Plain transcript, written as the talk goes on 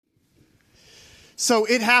So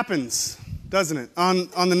it happens, doesn't it?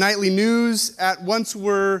 On the nightly news, at once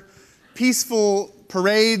were peaceful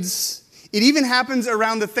parades. It even happens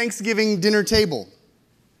around the Thanksgiving dinner table.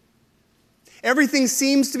 Everything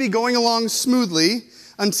seems to be going along smoothly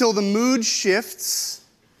until the mood shifts,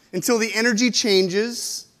 until the energy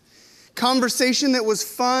changes. Conversation that was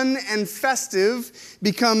fun and festive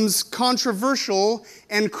becomes controversial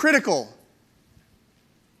and critical.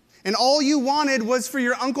 And all you wanted was for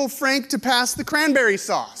your Uncle Frank to pass the cranberry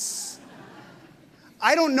sauce.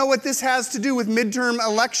 I don't know what this has to do with midterm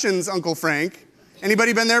elections, Uncle Frank.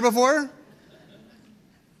 Anybody been there before?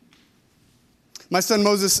 My son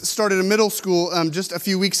Moses started a middle school just a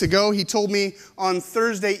few weeks ago. He told me on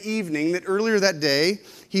Thursday evening that earlier that day,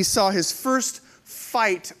 he saw his first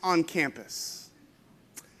fight on campus.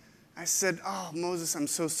 I said, "Oh, Moses, I'm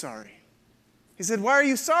so sorry." He said, "Why are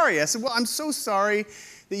you sorry?" I said, "Well, I'm so sorry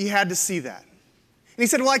that you had to see that." And he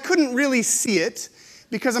said, "Well, I couldn't really see it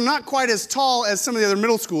because I'm not quite as tall as some of the other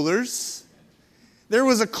middle schoolers. There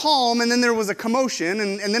was a calm, and then there was a commotion,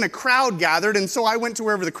 and then a crowd gathered, and so I went to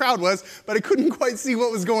wherever the crowd was, but I couldn't quite see what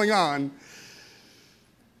was going on."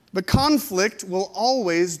 But conflict will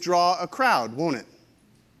always draw a crowd, won't it?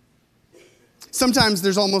 Sometimes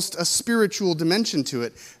there's almost a spiritual dimension to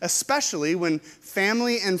it, especially when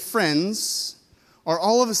family and friends are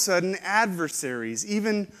all of a sudden adversaries,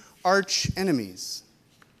 even arch enemies.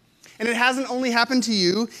 And it hasn't only happened to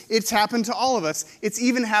you, it's happened to all of us. It's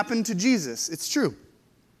even happened to Jesus. It's true.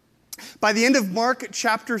 By the end of Mark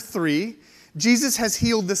chapter 3, Jesus has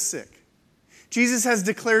healed the sick. Jesus has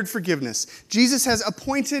declared forgiveness. Jesus has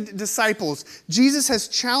appointed disciples. Jesus has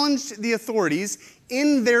challenged the authorities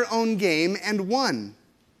in their own game and won.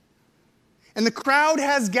 And the crowd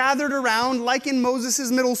has gathered around like in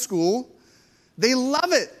Moses' middle school. They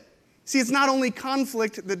love it. See, it's not only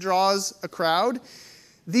conflict that draws a crowd.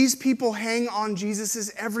 These people hang on Jesus'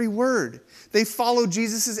 every word. They follow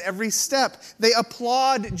Jesus' every step. They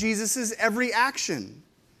applaud Jesus' every action.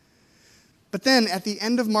 But then at the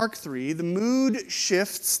end of Mark 3, the mood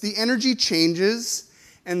shifts, the energy changes,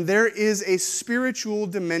 and there is a spiritual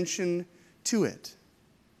dimension to it.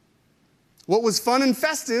 What was fun and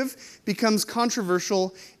festive becomes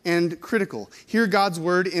controversial and critical. Hear God's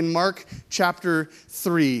word in Mark chapter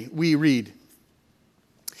 3. We read,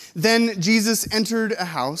 "Then Jesus entered a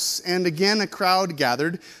house, and again a crowd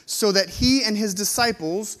gathered, so that he and his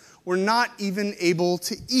disciples were not even able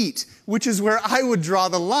to eat," which is where I would draw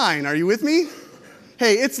the line. Are you with me?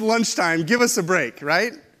 Hey, it's lunchtime. Give us a break,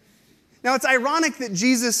 right? Now, it's ironic that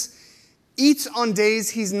Jesus eats on days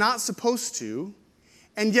he's not supposed to,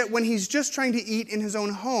 and yet when he's just trying to eat in his own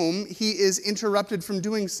home, he is interrupted from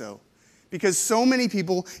doing so because so many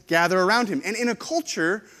people gather around him. And in a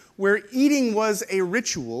culture where eating was a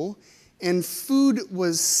ritual and food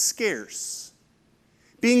was scarce,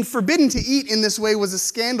 being forbidden to eat in this way was a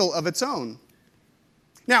scandal of its own.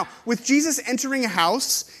 Now, with Jesus entering a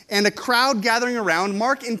house and a crowd gathering around,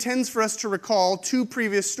 Mark intends for us to recall two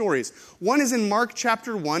previous stories. One is in Mark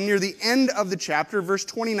chapter 1, near the end of the chapter, verse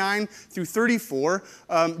 29 through 34.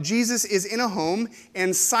 Jesus is in a home,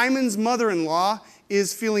 and Simon's mother-in-law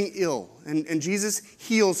is feeling ill, and Jesus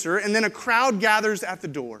heals her, and then a crowd gathers at the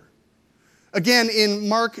door. Again, in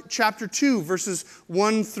Mark chapter 2, verses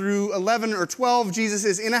 1 through 11 or 12, Jesus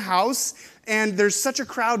is in a house, and there's such a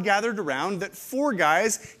crowd gathered around that four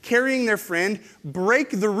guys carrying their friend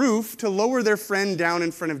break the roof to lower their friend down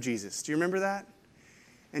in front of Jesus. Do you remember that?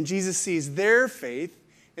 And Jesus sees their faith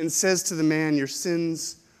and says to the man, "Your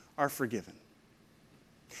sins are forgiven."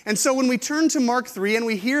 And so when we turn to Mark 3 and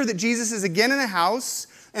we hear that Jesus is again in a house,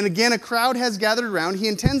 and again, a crowd has gathered around, he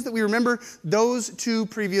intends that we remember those two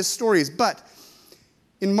previous stories. But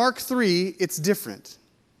in Mark 3, it's different.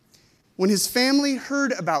 When his family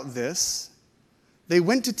heard about this, they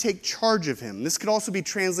went to take charge of him. This could also be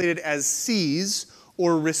translated as seize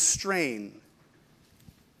or restrain.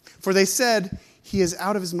 For they said, "He is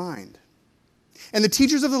out of his mind." And the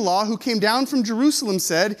teachers of the law who came down from Jerusalem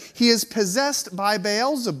said, "He is possessed by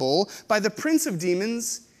Beelzebul, by the prince of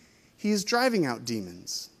demons. He is driving out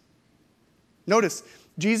demons." Notice,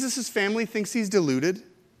 Jesus' family thinks he's deluded.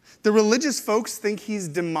 The religious folks think he's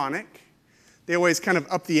demonic. They always kind of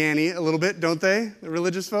up the ante a little bit, don't they, the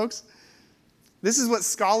religious folks? This is what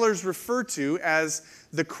scholars refer to as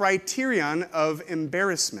the criterion of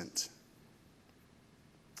embarrassment.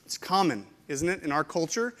 It's common, isn't it, in our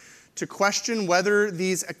culture, to question whether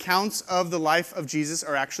these accounts of the life of Jesus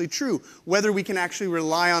are actually true, whether we can actually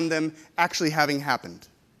rely on them actually having happened.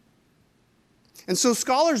 And so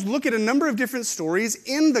scholars look at a number of different stories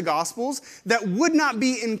in the Gospels that would not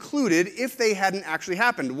be included if they hadn't actually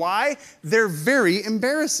happened. Why? They're very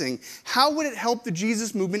embarrassing. How would it help the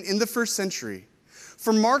Jesus movement in the first century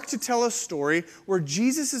for Mark to tell a story where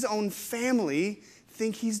Jesus' own family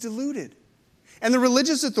think he's deluded and the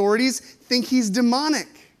religious authorities think he's demonic?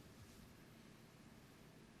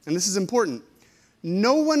 And this is important.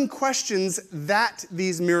 No one questions that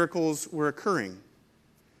these miracles were occurring.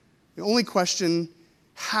 The only question,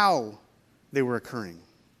 how they were occurring.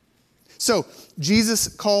 So, Jesus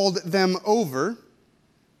called them over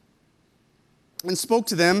and spoke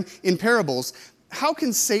to them in parables. How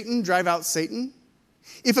can Satan drive out Satan?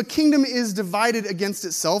 If a kingdom is divided against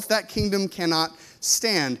itself, that kingdom cannot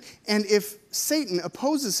stand. And if Satan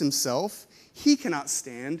opposes himself, he cannot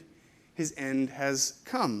stand. His end has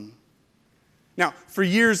come. Now, for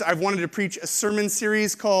years, I've wanted to preach a sermon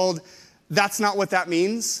series called That's Not What That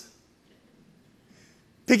Means.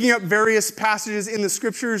 Picking up various passages in the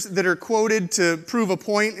scriptures that are quoted to prove a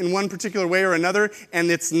point in one particular way or another, and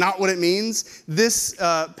it's not what it means. This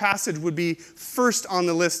passage would be first on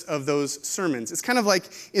the list of those sermons. It's kind of like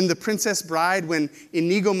in The Princess Bride when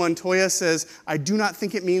Inigo Montoya says, "I do not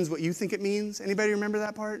think it means what you think it means." Anybody remember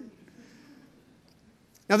that part?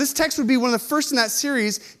 Now, this text would be one of the first in that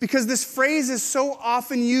series because this phrase is so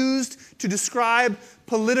often used to describe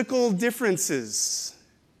political differences.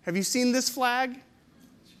 Have you seen this flag?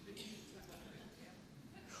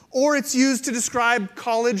 Or it's used to describe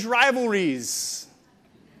college rivalries.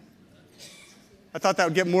 I thought that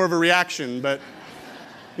would get more of a reaction, but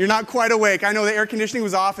you're not quite awake. I know the air conditioning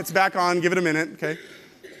was off. It's back on. Give it a minute, okay?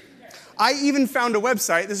 I even found a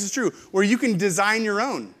website, this is true, where you can design your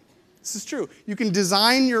own. This is true. You can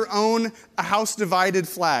design your own house-divided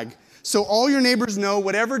flag. So all your neighbors know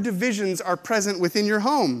whatever divisions are present within your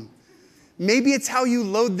home. Maybe it's how you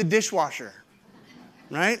load the dishwasher,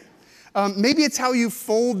 right? Maybe it's how you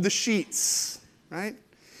fold the sheets, right?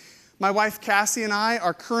 My wife Cassie and I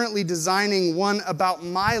are currently designing one about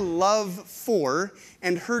my love for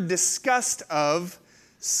and her disgust of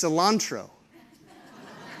cilantro.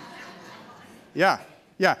 Yeah.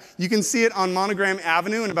 You can see it on Monogram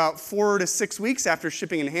Avenue in about 4 to 6 weeks after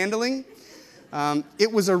shipping and handling.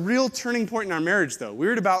 It was a real turning point in our marriage, though. We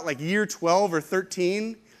were at about like year 12 or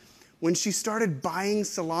 13 when she started buying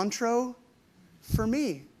cilantro for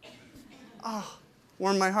me. Oh,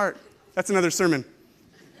 warmed my heart. That's another sermon.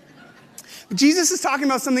 But Jesus is talking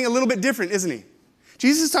about something a little bit different, isn't he?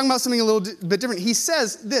 Jesus is talking about something a little bit different. He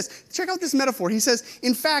says this. Check out this metaphor. He says,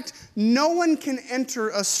 in fact, no one can enter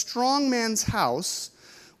a strong man's house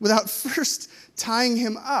without first tying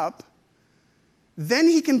him up. Then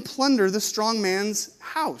he can plunder the strong man's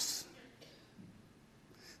house.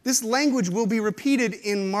 This language will be repeated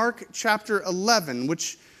in Mark chapter 11,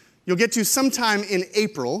 which you'll get to sometime in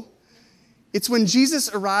April. It's when Jesus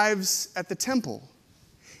arrives at the temple.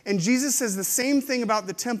 And Jesus says the same thing about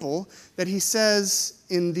the temple that he says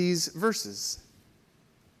in these verses.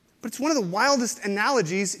 But it's one of the wildest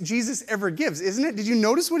analogies Jesus ever gives, isn't it? Did you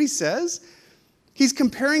notice what he says? He's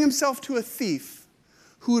comparing himself to a thief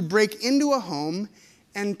who would break into a home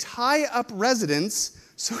and tie up residents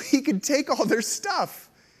so he could take all their stuff.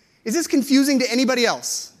 Is this confusing to anybody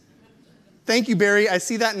else? Thank you, Barry. I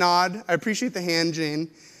see that nod. I appreciate the hand,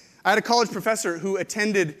 Jane. I had a college professor who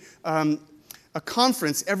attended a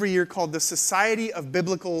conference every year called the Society of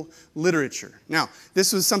Biblical Literature. Now,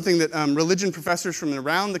 this was something that religion professors from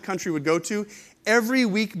around the country would go to every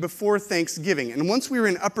week before Thanksgiving. And once we were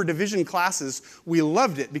in upper division classes, we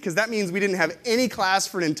loved it because that means we didn't have any class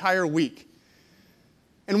for an entire week.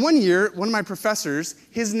 And one year, one of my professors,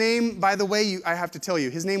 his name, by the way, I have to tell you,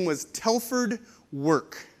 his name was Telford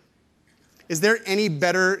Work. Is there any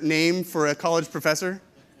better name for a college professor?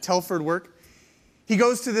 Telford Work. He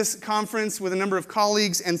goes to this conference with a number of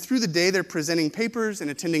colleagues, and through the day they're presenting papers and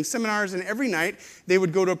attending seminars, and every night they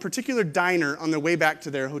would go to a particular diner on their way back to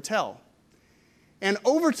their hotel. And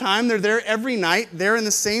over time, they're there every night, they're in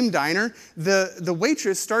the same diner. The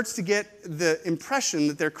waitress starts to get the impression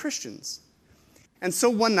that they're Christians. And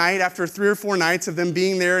so one night, after 3 or 4 nights of them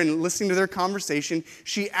being there and listening to their conversation,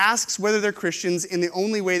 she asks whether they're Christians in the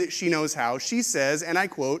only way that she knows how. She says, and I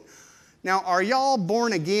quote, "Now, are y'all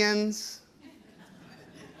born agains?"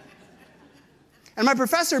 And my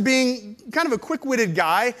professor, being kind of a quick-witted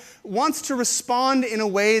guy, wants to respond in a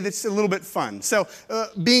way that's a little bit fun. So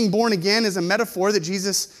being born again is a metaphor that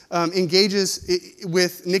Jesus engages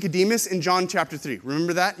with Nicodemus in John chapter 3.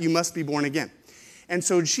 Remember that? You must be born again. And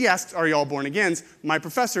so she asks, are y'all born agains? My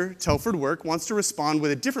professor, Telford Work, wants to respond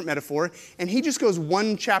with a different metaphor, and he just goes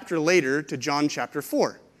 1 chapter later to John chapter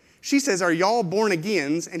 4. She says, are y'all born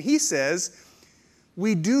agains? And he says,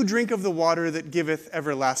 we do drink of the water that giveth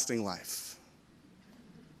everlasting life.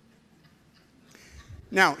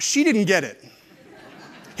 Now, she didn't get it.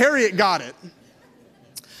 Harriet got it.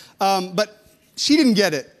 But she didn't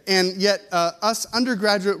get it. And yet, us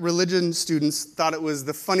undergraduate religion students thought it was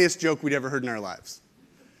the funniest joke we'd ever heard in our lives.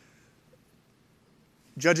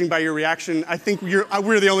 Judging by your reaction, I think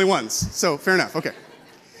we're the only ones. So, fair enough. Okay.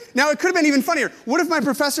 Now, it could have been even funnier. What if my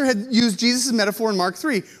professor had used Jesus' metaphor in Mark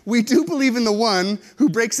 3? We do believe in the one who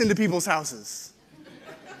breaks into people's houses.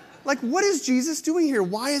 Like, what is Jesus doing here?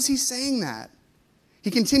 Why is he saying that?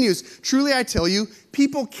 He continues, truly I tell you,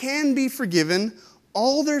 people can be forgiven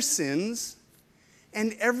all their sins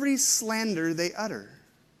and every slander they utter.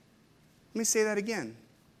 Let me say that again.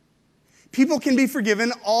 People can be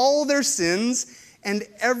forgiven all their sins and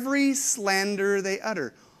every slander they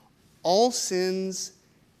utter. All sins,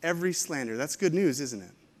 every slander. That's good news, isn't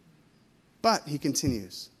it? But, he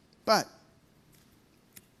continues, but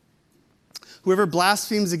whoever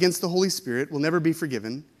blasphemes against the Holy Spirit will never be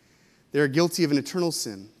forgiven. They are guilty of an eternal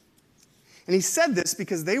sin. And he said this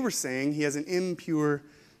because they were saying he has an impure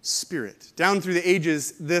spirit. Down through the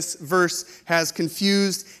ages, this verse has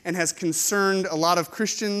confused and has concerned a lot of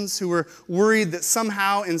Christians who were worried that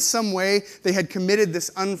somehow, in some way, they had committed this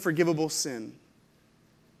unforgivable sin.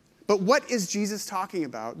 But what is Jesus talking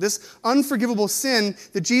about? This unforgivable sin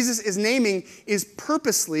that Jesus is naming is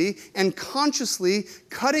purposely and consciously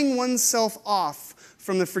cutting oneself off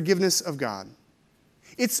from the forgiveness of God.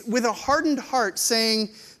 It's with a hardened heart saying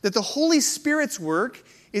that the Holy Spirit's work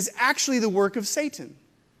is actually the work of Satan.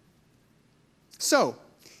 So,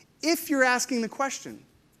 if you're asking the question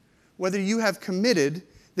whether you have committed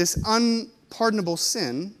this unpardonable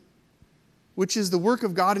sin, which is the work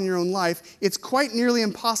of God in your own life, it's quite nearly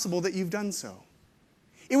impossible that you've done so.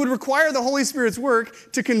 It would require the Holy Spirit's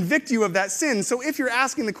work to convict you of that sin. So if you're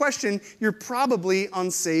asking the question, you're probably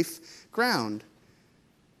on safe ground.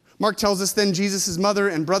 Mark tells us then Jesus' mother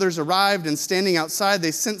and brothers arrived, and standing outside,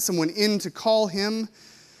 they sent someone in to call him.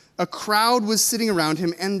 A crowd was sitting around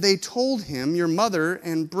him, and they told him, your mother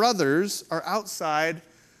and brothers are outside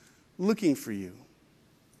looking for you.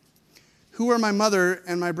 Who are my mother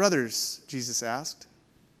and my brothers? Jesus asked.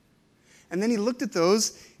 And then he looked at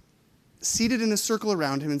those seated in a circle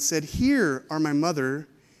around him and said, here are my mother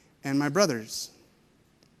and my brothers.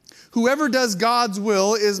 Whoever does God's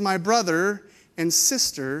will is my brother and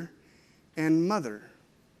sister and mother.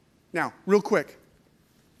 Now, real quick.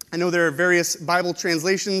 I know there are various Bible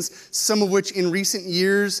translations, some of which in recent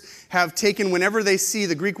years have taken, whenever they see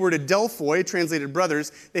the Greek word adelphoi, translated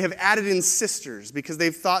brothers, they have added in sisters because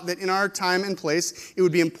they've thought that in our time and place, it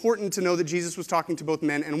would be important to know that Jesus was talking to both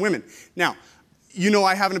men and women. Now, you know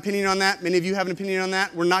I have an opinion on that. Many of you have an opinion on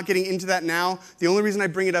that. We're not getting into that now. The only reason I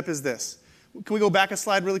bring it up is this. Can we go back a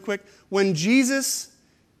slide really quick? When Jesus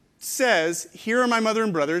says, here are my mother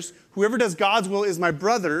and brothers, whoever does God's will is my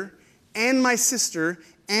brother and my sister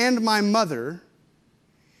and my mother,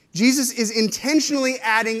 Jesus is intentionally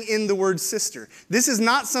adding in the word sister. This is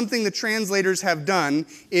not something the translators have done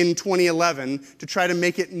in 2011 to try to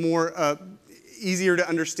make it more easier to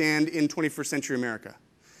understand in 21st century America.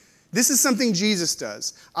 This is something Jesus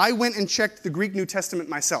does. I went and checked the Greek New Testament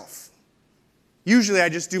myself. Usually I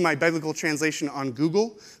just do my biblical translation on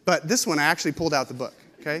Google, but this one I actually pulled out the book,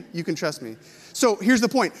 okay? You can trust me. So here's the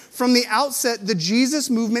point. From the outset, the Jesus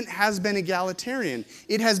movement has been egalitarian.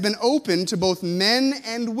 It has been open to both men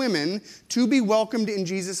and women to be welcomed in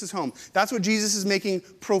Jesus' home. That's what Jesus is making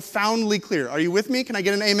profoundly clear. Are you with me? Can I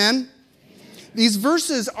get an amen? These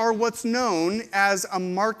verses are what's known as a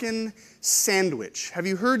Markan sandwich. Have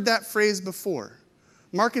you heard that phrase before?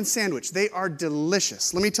 Markan sandwich. They are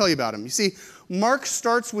delicious. Let me tell you about them. You see, Mark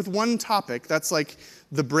starts with one topic. That's like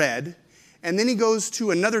the bread. And then he goes to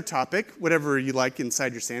another topic, whatever you like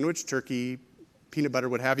inside your sandwich, turkey, peanut butter,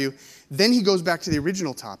 what have you. Then he goes back to the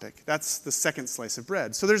original topic. That's the second slice of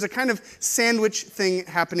bread. So there's a kind of sandwich thing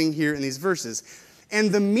happening here in these verses.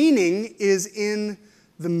 And the meaning is in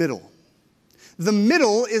the middle. The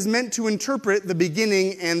middle is meant to interpret the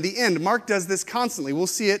beginning and the end. Mark does this constantly. We'll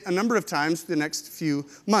see it a number of times the next few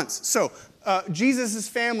months. So Jesus'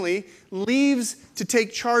 family leaves to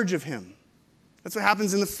take charge of him. That's what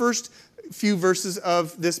happens in the first few verses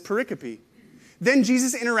of this pericope. Then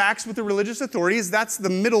Jesus interacts with the religious authorities. That's the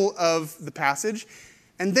middle of the passage.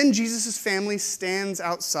 And then Jesus' family stands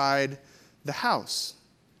outside the house.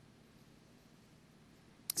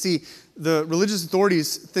 See, the religious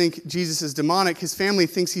authorities think Jesus is demonic. His family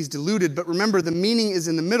thinks he's deluded. But remember, the meaning is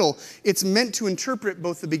in the middle. It's meant to interpret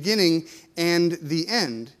both the beginning and the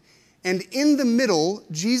end. And in the middle,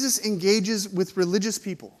 Jesus engages with religious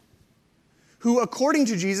people who, according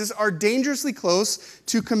to Jesus, are dangerously close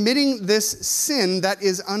to committing this sin that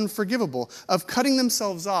is unforgivable, of cutting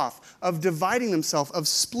themselves off, of dividing themselves, of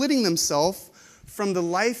splitting themselves from the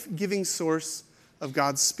life-giving source of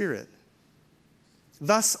God's Spirit.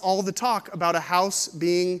 Thus, all the talk about a house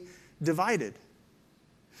being divided.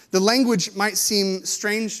 The language might seem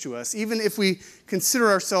strange to us, even if we consider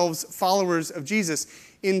ourselves followers of Jesus.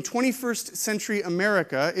 In 21st century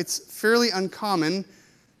America, it's fairly uncommon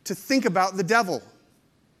to think about the devil.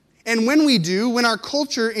 And when we do, when our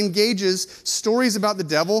culture engages stories about the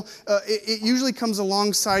devil, it usually comes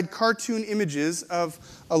alongside cartoon images of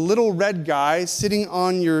a little red guy sitting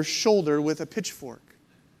on your shoulder with a pitchfork.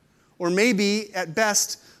 Or maybe, at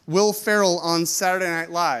best, Will Ferrell on Saturday Night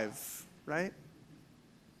Live, right?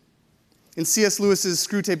 In C.S. Lewis's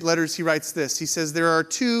Screwtape Letters, he writes this. He says, "There are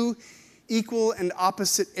two equal and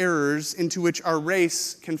opposite errors into which our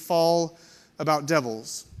race can fall about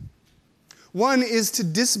devils. One is to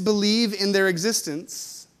disbelieve in their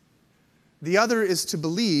existence. The other is to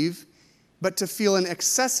believe, but to feel an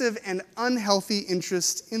excessive and unhealthy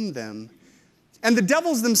interest in them. And the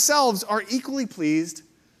devils themselves are equally pleased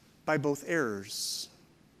by both errors."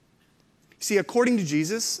 See, according to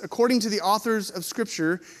Jesus, according to the authors of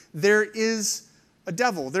Scripture, there is a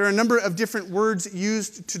devil. There are a number of different words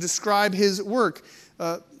used to describe his work.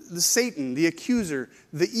 The Satan, the accuser,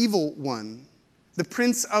 the evil one, the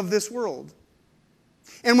prince of this world.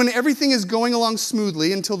 And when everything is going along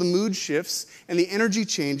smoothly until the mood shifts and the energy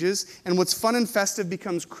changes and what's fun and festive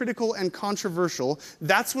becomes critical and controversial,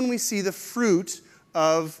 that's when we see the fruit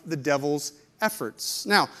of the devil's efforts.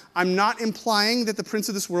 Now, I'm not implying that the prince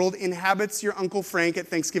of this world inhabits your Uncle Frank at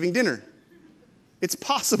Thanksgiving dinner. It's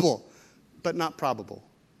possible, but not probable.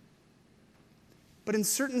 But in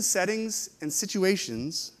certain settings and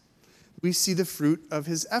situations, we see the fruit of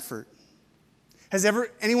his effort. Has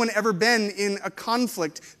anyone ever been in a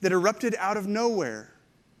conflict that erupted out of nowhere?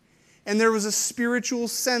 And there was a spiritual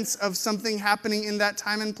sense of something happening in that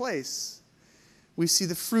time and place. We see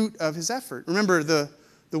the fruit of his effort. Remember, the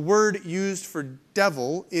word used for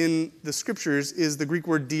devil in the Scriptures is the Greek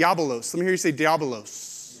word diabolos. Let me hear you say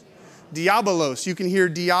diabolos. Diabolos. You can hear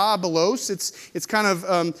diabolos. It's kind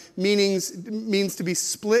of means to be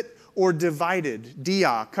split or divided.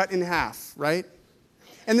 Dia, cut in half, right?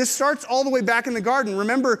 And this starts all the way back in the garden.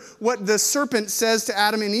 Remember what the serpent says to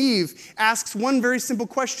Adam and Eve. Asks one very simple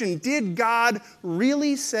question. Did God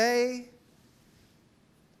really say?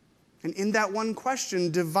 And in that one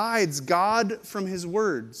question, divides God from his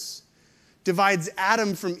words, divides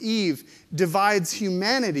Adam from Eve, divides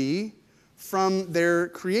humanity from their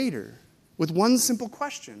Creator with one simple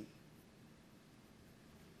question.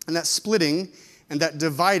 And that splitting and that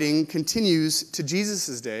dividing continues to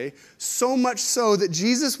Jesus' day, so much so that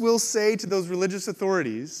Jesus will say to those religious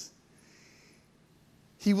authorities,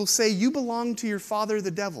 he will say, "You belong to your father,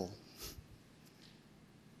 the devil.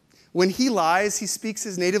 When he lies, he speaks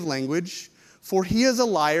his native language, for he is a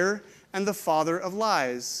liar and the father of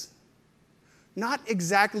lies." Not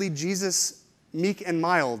exactly Jesus, meek and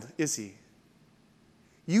mild, is he?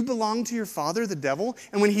 You belong to your father, the devil,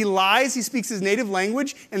 and when he lies, he speaks his native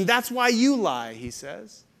language, and that's why you lie, he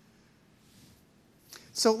says.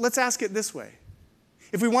 So let's ask it this way.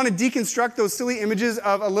 If we want to deconstruct those silly images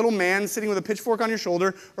of a little man sitting with a pitchfork on your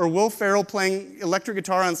shoulder or Will Ferrell playing electric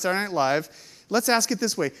guitar on Saturday Night Live, let's ask it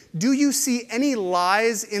this way. Do you see any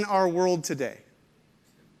lies in our world today?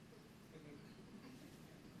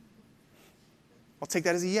 I'll take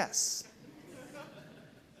that as a yes.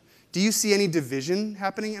 Do you see any division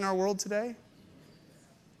happening in our world today?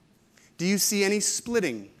 Do you see any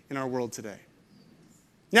splitting in our world today?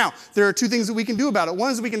 Now, there are two things that we can do about it.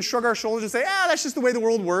 One is we can shrug our shoulders and say, that's just the way the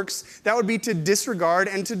world works. That would be to disregard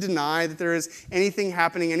and to deny that there is anything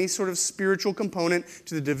happening, any sort of spiritual component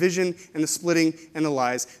to the division and the splitting and the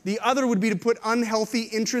lies. The other would be to put unhealthy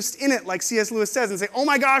interest in it, like C.S. Lewis says, and say, oh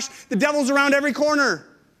my gosh, the devil's around every corner.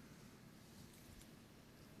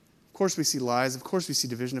 Of course we see lies. Of course we see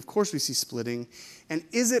division. Of course we see splitting. And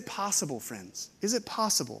is it possible, friends, is it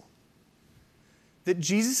possible that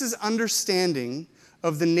Jesus' understanding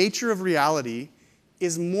of the nature of reality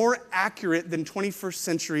is more accurate than 21st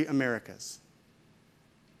century America's?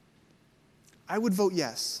 I would vote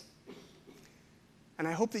yes. And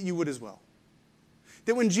I hope that you would as well.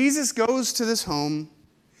 That when Jesus goes to this home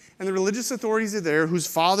and the religious authorities are there, whose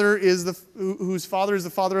father is the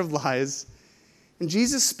father of lies, and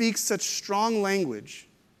Jesus speaks such strong language,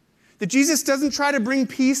 that Jesus doesn't try to bring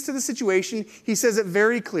peace to the situation. He says it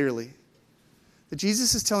very clearly. That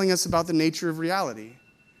Jesus is telling us about the nature of reality.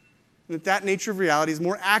 And that nature of reality is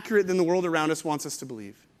more accurate than the world around us wants us to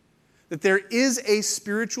believe. that there is a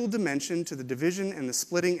spiritual dimension to the division and the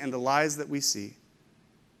splitting and the lies that we see.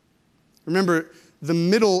 Remember, the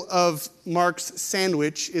middle of Mark's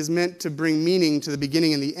sandwich is meant to bring meaning to the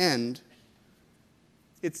beginning and the end.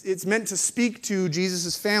 It's meant to speak to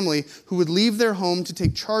Jesus' family who would leave their home to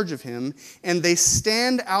take charge of him, and they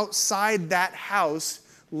stand outside that house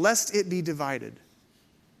lest it be divided.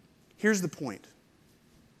 Here's the point.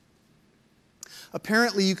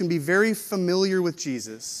 Apparently, you can be very familiar with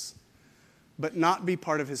Jesus, but not be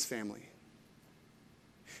part of his family.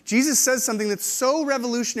 Jesus says something that's so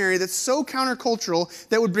revolutionary, that's so countercultural,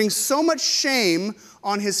 that would bring so much shame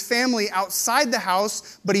on his family outside the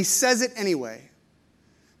house, but he says it anyway.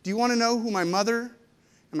 Do you want to know who my mother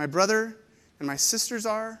and my brother and my sisters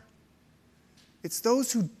are? It's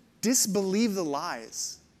those who disbelieve the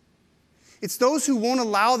lies. It's those who won't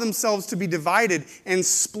allow themselves to be divided and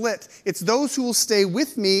split. It's those who will stay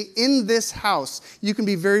with me in this house. You can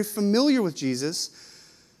be very familiar with Jesus,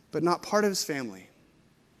 but not part of his family.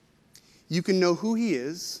 You can know who he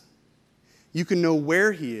is. You can know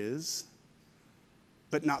where he is,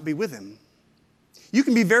 but not be with him. You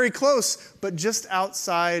can be very close, but just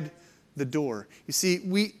outside the door. You see,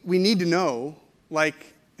 we need to know,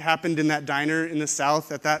 like happened in that diner in the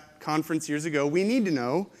South at that conference years ago, we need to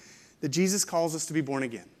know that Jesus calls us to be born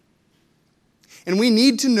again. And we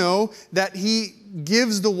need to know that he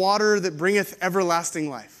gives the water that bringeth everlasting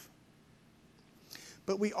life.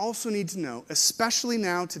 But we also need to know, especially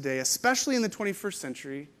now today, especially in the 21st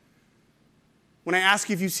century, when I ask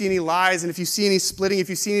you if you see any lies and if you see any splitting, if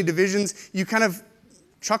you see any divisions, you kind of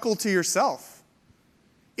chuckle to yourself.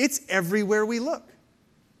 It's everywhere we look.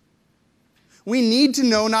 We need to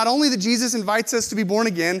know not only that Jesus invites us to be born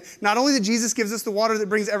again, not only that Jesus gives us the water that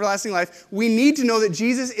brings everlasting life, we need to know that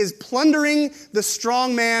Jesus is plundering the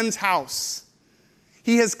strong man's house.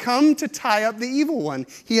 He has come to tie up the evil one.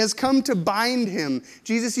 He has come to bind him.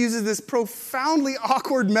 Jesus uses this profoundly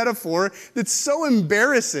awkward metaphor that's so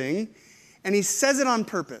embarrassing, and he says it on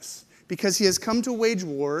purpose because he has come to wage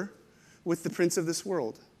war with the prince of this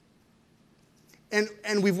world.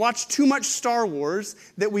 And we've watched too much Star Wars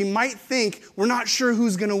that we might think we're not sure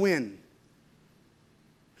who's going to win.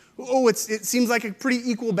 Oh, it seems like a pretty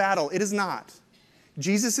equal battle. It is not.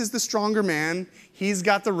 Jesus is the stronger man. He's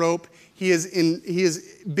got the rope. He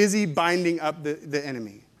is busy binding up the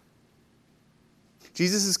enemy.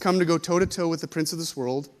 Jesus has come to go toe-to-toe with the prince of this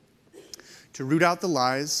world, to root out the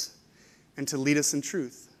lies, and to lead us in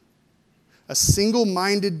truth. A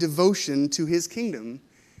single-minded devotion to his kingdom,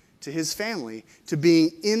 to his family, to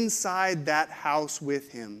being inside that house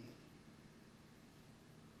with him.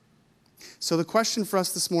 So the question for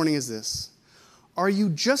us this morning is this: are you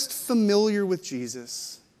just familiar with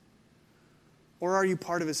Jesus, or are you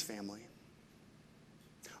part of his family?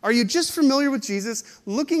 Are you just familiar with Jesus,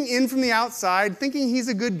 looking in from the outside, thinking he's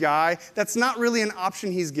a good guy? That's not really an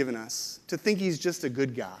option he's given us, to think he's just a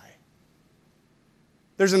good guy.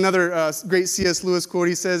 There's another great C.S. Lewis quote.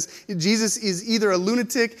 He says, Jesus is either a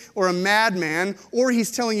lunatic or a madman, or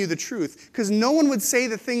he's telling you the truth. Because no one would say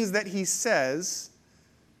the things that he says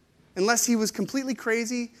unless he was completely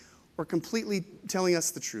crazy or completely telling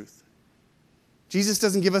us the truth. Jesus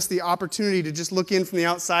doesn't give us the opportunity to just look in from the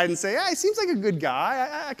outside and say, he seems like a good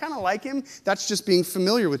guy. I kind of like him. That's just being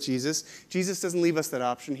familiar with Jesus. Jesus doesn't leave us that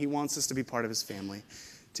option. He wants us to be part of his family,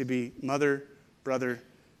 to be mother, brother,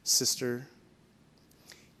 sister.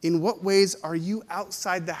 In what ways are you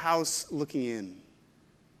outside the house looking in?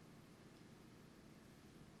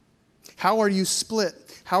 How are you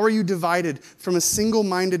split? How are you divided from a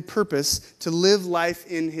single-minded purpose to live life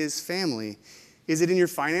in his family? Is it in your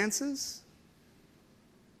finances?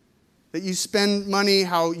 That you spend money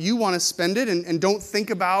how you want to spend it and don't think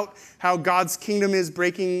about how God's kingdom is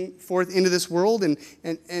breaking forth into this world,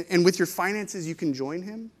 and with your finances you can join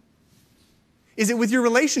him? Is it with your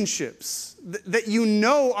relationships that you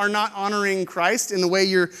know are not honoring Christ in the way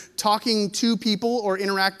you're talking to people or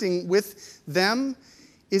interacting with them?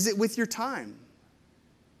 Is it with your time?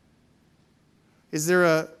 Is there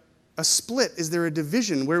a split? Is there a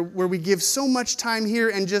division where we give so much time here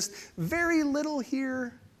and just very little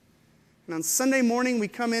here? And on Sunday morning we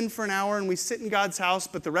come in for an hour and we sit in God's house,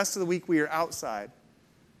 but the rest of the week we are outside.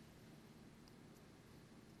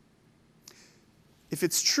 If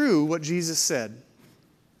it's true what Jesus said,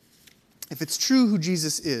 if it's true who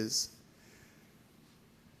Jesus is,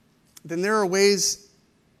 then there are ways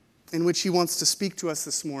in which he wants to speak to us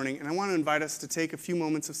this morning, and I want to invite us to take a few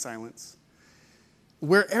moments of silence.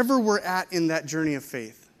 Wherever we're at in that journey of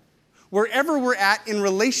faith, wherever we're at in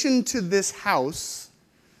relation to this house,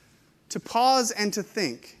 to pause and to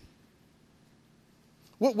think.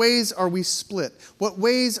 What ways are we split? What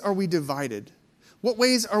ways are we divided? What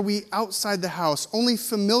ways are we outside the house, only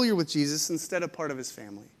familiar with Jesus instead of part of his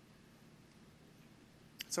family?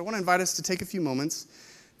 So I want to invite us to take a few moments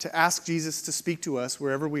to ask Jesus to speak to us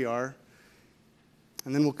wherever we are,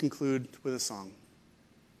 and then we'll conclude with a song.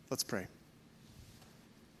 Let's pray.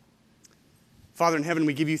 Father in heaven,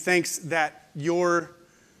 we give you thanks that your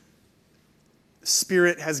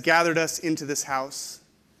Spirit has gathered us into this house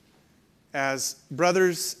as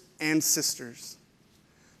brothers and sisters,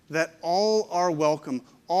 that all are welcome,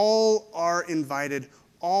 all are invited,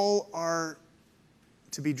 all are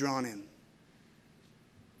to be drawn in.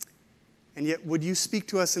 And yet, would you speak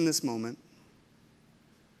to us in this moment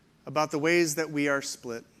about the ways that we are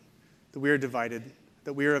split, that we are divided,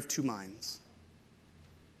 that we are of two minds?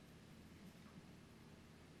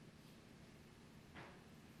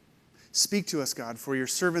 Speak to us, God, for your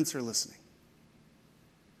servants are listening.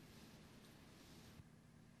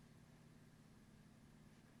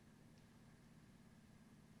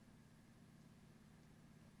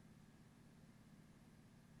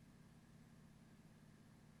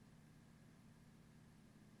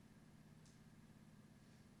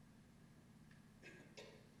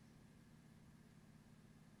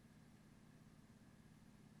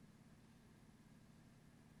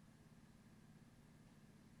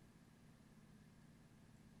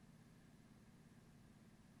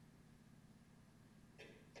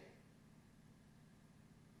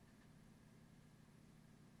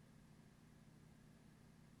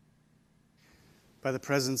 By the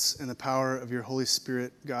presence and the power of your Holy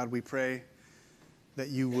Spirit, God, we pray that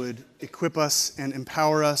you would equip us and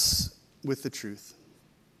empower us with the truth.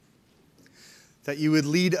 That you would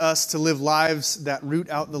lead us to live lives that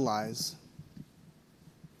root out the lies,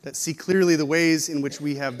 that see clearly the ways in which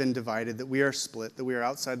we have been divided, that we are split, that we are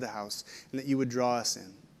outside the house, and that you would draw us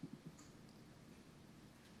in.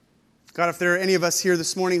 God, if there are any of us here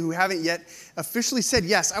this morning who haven't yet officially said,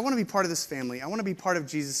 yes, I want to be part of this family. I want to be part of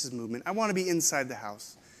Jesus' movement. I want to be inside the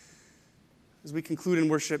house. As we conclude in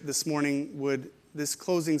worship this morning, would this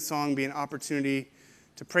closing song be an opportunity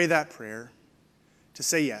to pray that prayer, to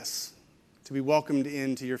say yes, to be welcomed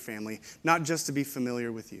into your family, not just to be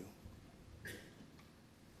familiar with you.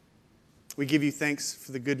 We give you thanks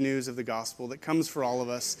for the good news of the gospel that comes for all of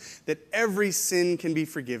us, that every sin can be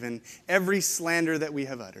forgiven, every slander that we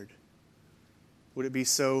have uttered. Would it be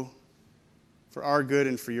so for our good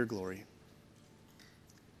and for your glory?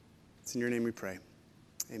 It's in your name we pray.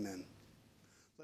 Amen.